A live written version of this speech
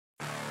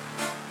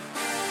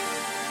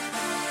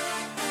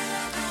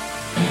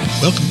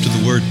Welcome to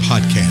the Word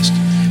Podcast.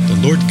 The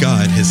Lord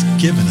God has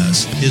given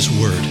us His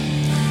Word.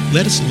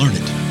 Let us learn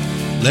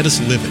it. Let us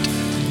live it.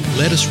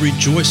 Let us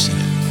rejoice in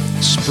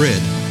it.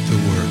 Spread the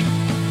Word.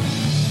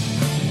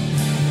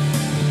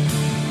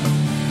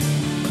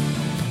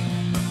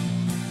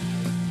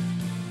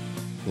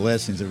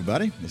 Blessings,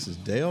 everybody. This is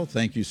Dale.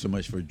 Thank you so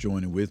much for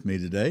joining with me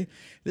today.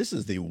 This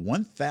is the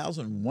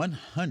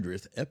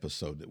 1,100th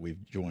episode that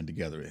we've joined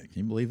together in. Can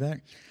you believe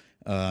that?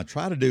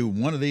 Try to do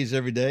one of these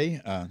every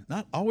day.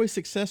 Not always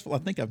successful. I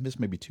think I've missed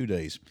maybe 2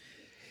 days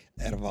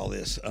out of all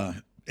this.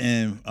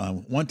 And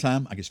one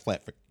time, I just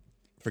flat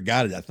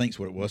forgot it, I think's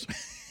what it was.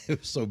 It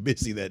was so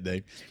busy that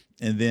day.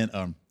 And then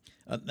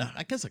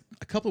I guess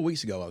a couple of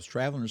weeks ago, I was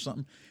traveling or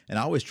something, and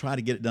I always try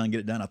to get it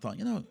done. I thought,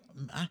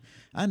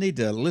 I need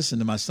to listen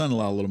to my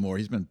son-in-law a little more.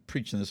 He's been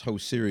preaching this whole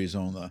series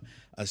on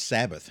a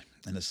Sabbath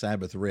and a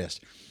Sabbath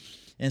rest.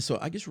 And so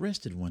I just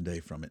rested one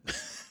day from it.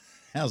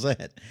 How's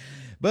that?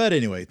 But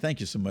anyway,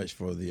 thank you so much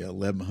for the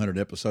 1,100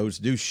 episodes.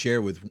 Do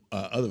share with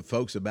other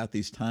folks about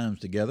these times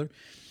together.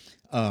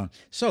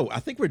 So I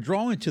think we're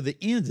drawing to the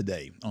end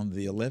today on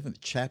the 11th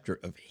chapter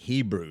of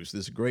Hebrews,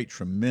 this great,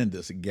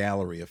 tremendous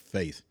gallery of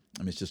faith.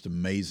 I mean, it's just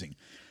amazing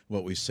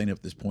what we've seen up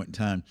to this point in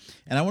time.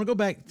 And I want to go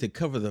back to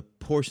cover the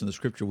portion of the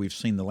scripture we've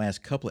seen the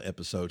last couple of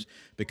episodes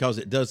because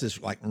it does this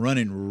like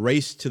running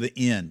race to the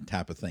end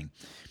type of thing.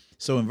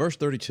 So in verse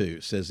 32,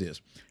 it says this,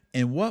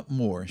 "And what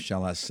more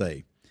shall I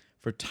say?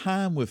 For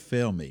time will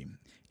fail me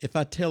if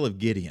I tell of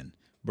Gideon,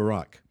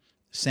 Barak,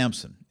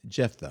 Samson,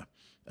 Jephthah,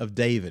 of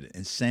David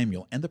and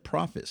Samuel and the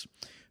prophets,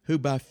 who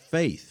by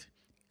faith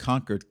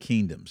conquered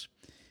kingdoms."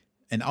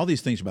 And all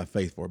these things are by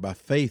faith for. By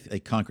faith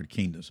they conquered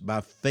kingdoms. By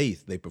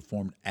faith they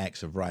performed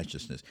acts of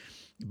righteousness.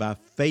 By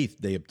faith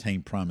they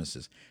obtained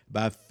promises.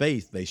 By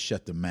faith they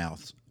shut the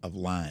mouths of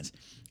lions.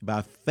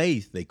 By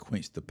faith they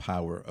quenched the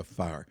power of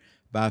fire.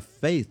 By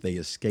faith they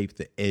escaped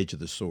the edge of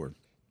the sword.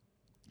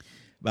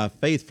 By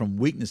faith from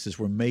weaknesses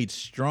were made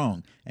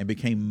strong and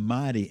became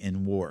mighty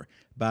in war.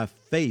 By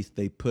faith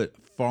they put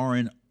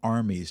foreign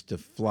armies to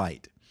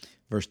flight.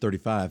 Verse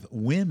 35,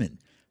 "Women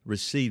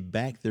received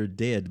back their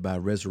dead by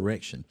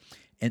resurrection,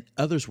 and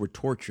others were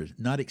tortured,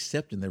 not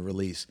accepting their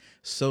release,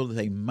 so that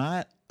they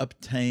might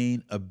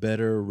obtain a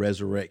better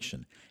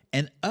resurrection.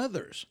 And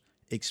others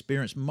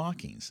experienced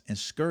mockings and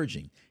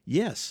scourging,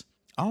 yes,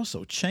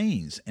 also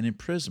chains and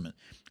imprisonment.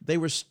 They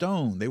were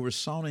stoned, they were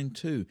sawn in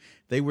two,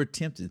 they were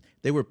tempted,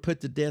 they were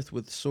put to death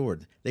with the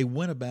sword. They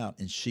went about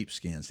in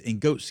sheepskins, in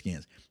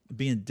goatskins,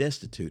 being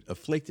destitute,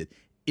 afflicted,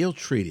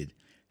 ill-treated,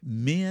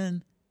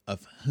 men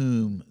of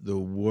whom the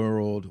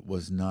world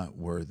was not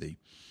worthy,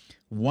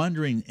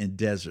 wandering in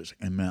deserts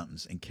and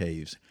mountains and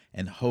caves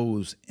and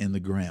holes in the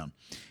ground."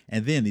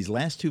 And then these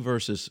last two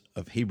verses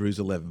of Hebrews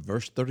 11,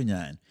 verse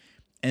 39,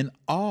 "And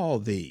all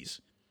these,"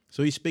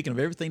 so he's speaking of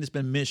everything that's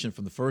been mentioned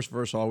from the first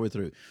verse all the way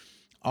through,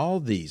 "all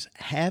these,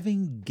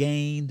 having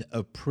gained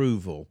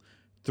approval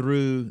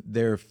through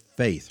their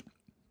faith."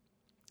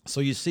 So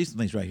you see some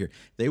things right here.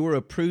 They were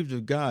approved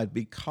of God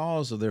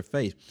because of their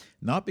faith,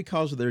 not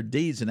because of their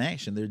deeds and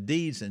action. Their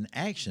deeds and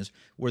actions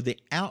were the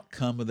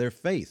outcome of their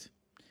faith.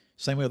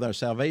 Same way with our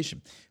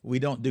salvation. We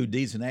don't do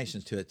deeds and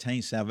actions to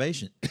attain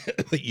salvation,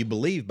 but you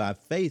believe by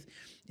faith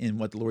in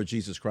what the Lord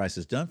Jesus Christ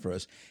has done for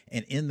us.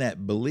 And in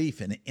that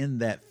belief and in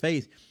that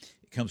faith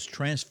comes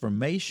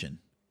transformation.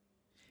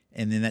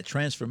 And in that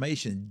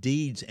transformation,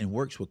 deeds and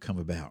works will come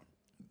about.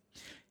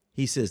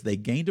 He says they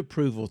gained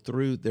approval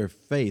through their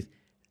faith,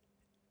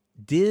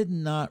 did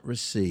not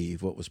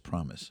receive what was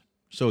promised.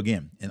 So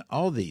again, in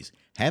all these,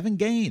 having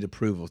gained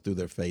approval through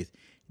their faith,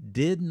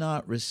 did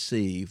not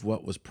receive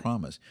what was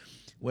promised.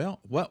 Well,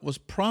 what was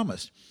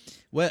promised?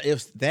 Well,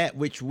 it's that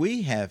which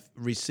we have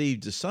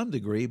received to some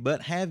degree,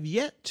 but have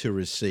yet to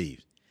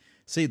receive.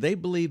 See, they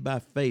believed by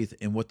faith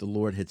in what the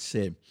Lord had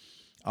said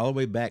all the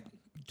way back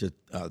to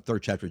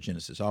third chapter of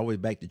Genesis, all the way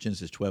back to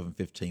Genesis 12 and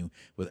 15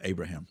 with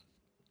Abraham.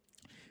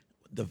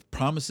 The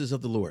promises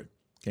of the Lord,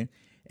 okay?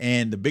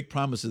 And the big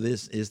promise of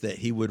this is that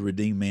he would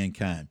redeem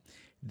mankind.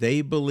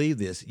 They believed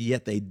this,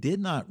 yet they did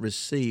not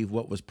receive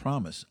what was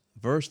promised.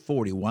 Verse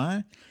 40,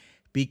 why?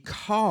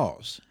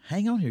 Because,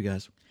 hang on here,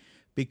 guys,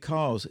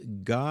 because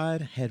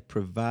God had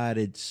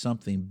provided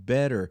something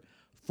better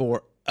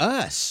for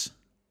us,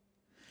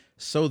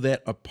 so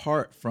that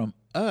apart from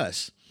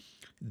us,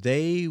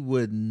 they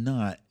would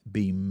not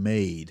be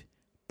made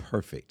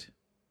perfect.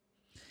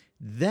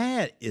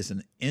 That is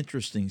an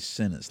interesting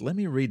sentence. Let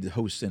me read the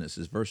whole sentence.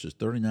 It's verses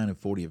 39 and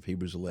 40 of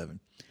Hebrews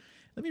 11.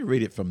 Let me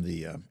read it from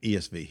the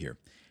ESV here.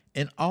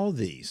 "And all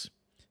these,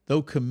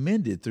 though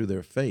commended through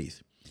their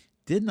faith,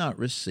 did not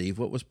receive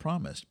what was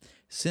promised,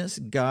 since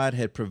God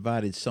had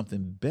provided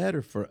something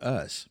better for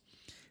us,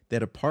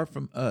 that apart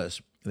from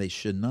us, they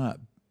should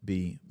not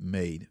be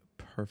made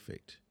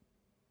perfect."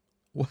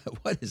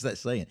 What is that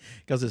saying?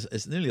 Because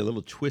it's nearly a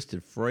little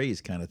twisted phrase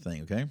kind of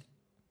thing, okay?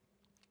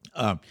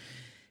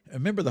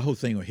 Remember the whole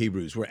thing with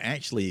Hebrews. We're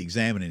actually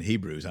examining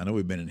Hebrews. I know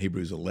we've been in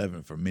Hebrews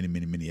 11 for many,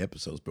 many, many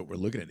episodes, but we're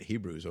looking at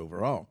Hebrews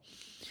overall.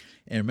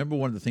 And remember,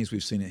 one of the things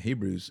we've seen in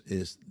Hebrews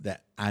is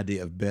that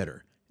idea of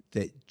better.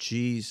 that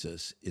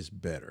Jesus is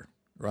better,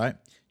 right?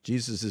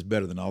 Jesus is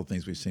better than all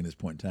things we've seen at this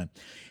point in time.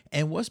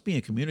 And what's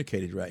being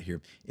communicated right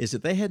here is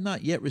that they had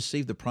not yet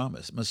received the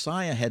promise.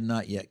 Messiah had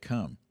not yet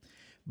come.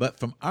 But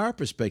from our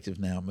perspective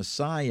now,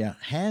 Messiah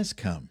has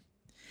come.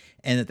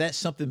 And that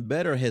something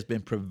better has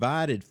been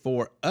provided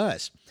for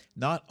us,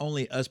 not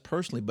only us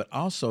personally, but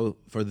also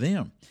for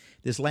them.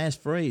 This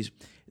last phrase,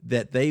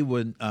 that they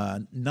would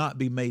not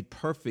be made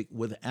perfect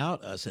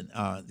without us. And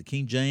the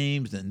King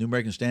James, the New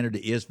American Standard,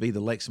 the ESV,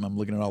 the Lexham, I'm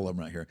looking at all of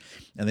them right here.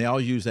 And they all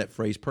use that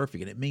phrase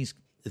perfect. And it means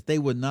that they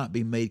would not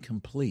be made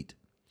complete.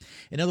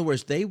 In other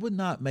words, they would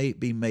not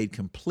be made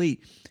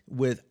complete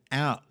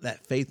without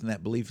that faith and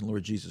that belief in the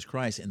Lord Jesus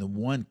Christ and the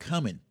one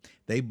coming.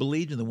 They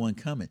believed in the one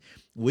coming.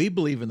 We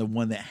believe in the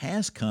one that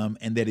has come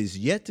and that is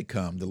yet to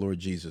come, the Lord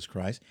Jesus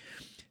Christ.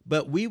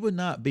 But we would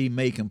not be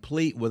made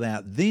complete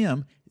without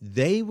them.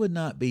 They would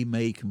not be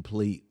made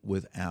complete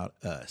without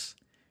us.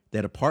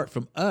 That apart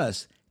from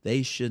us,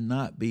 they should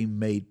not be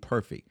made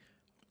perfect.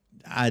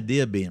 The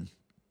idea being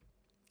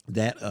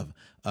that of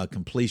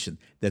completion,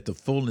 that the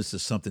fullness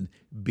of something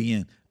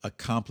being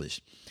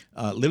accomplished.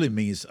 Literally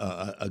means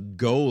a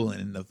goal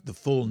and the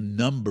full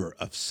number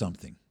of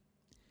something.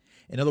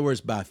 In other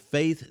words, by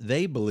faith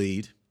they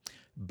believed,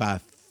 by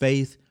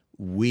faith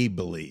we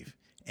believe.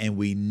 And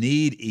we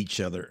need each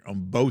other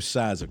on both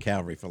sides of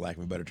Calvary, for lack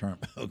of a better term,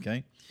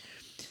 okay?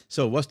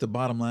 So what's the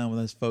bottom line with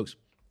us, folks?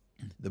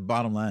 The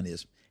bottom line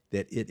is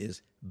that it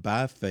is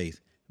by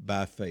faith,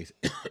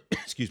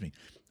 excuse me,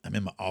 I'm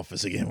in my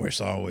office again where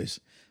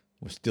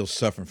we're still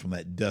suffering from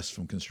that dust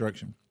from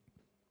construction.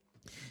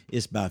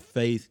 It's by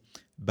faith,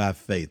 by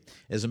faith.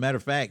 As a matter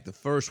of fact, the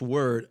first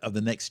word of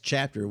the next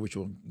chapter, which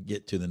we'll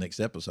get to the next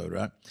episode,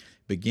 right,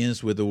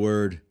 begins with the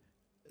word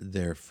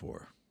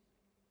therefore.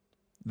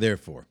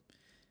 Therefore.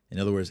 In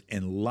other words,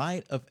 in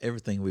light of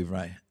everything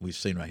we've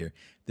seen right here,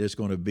 there's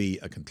going to be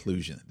a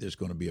conclusion. There's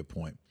going to be a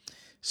point.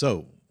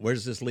 So where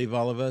does this leave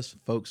all of us?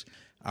 Folks,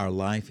 our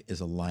life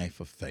is a life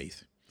of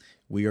faith.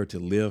 We are to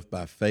live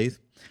by faith.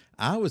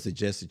 I would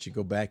suggest that you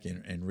go back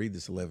and read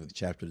this 11th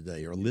chapter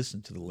today, or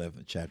listen to the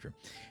 11th chapter,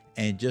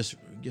 and just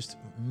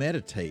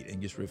meditate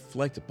and just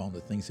reflect upon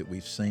the things that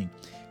we've seen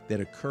that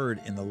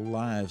occurred in the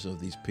lives of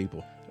these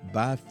people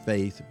by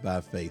faith, by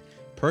faith.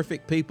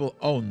 Perfect people?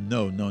 Oh,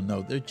 no.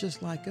 They're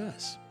just like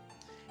us.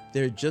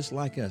 They're just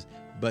like us,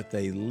 but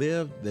they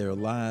lived their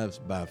lives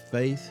by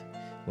faith.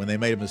 When they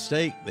made a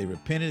mistake, they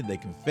repented, they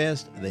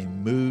confessed, they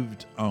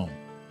moved on.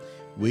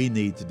 We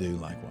need to do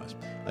likewise.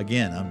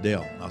 Again, I'm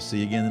Dale. I'll see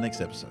you again in the next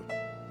episode.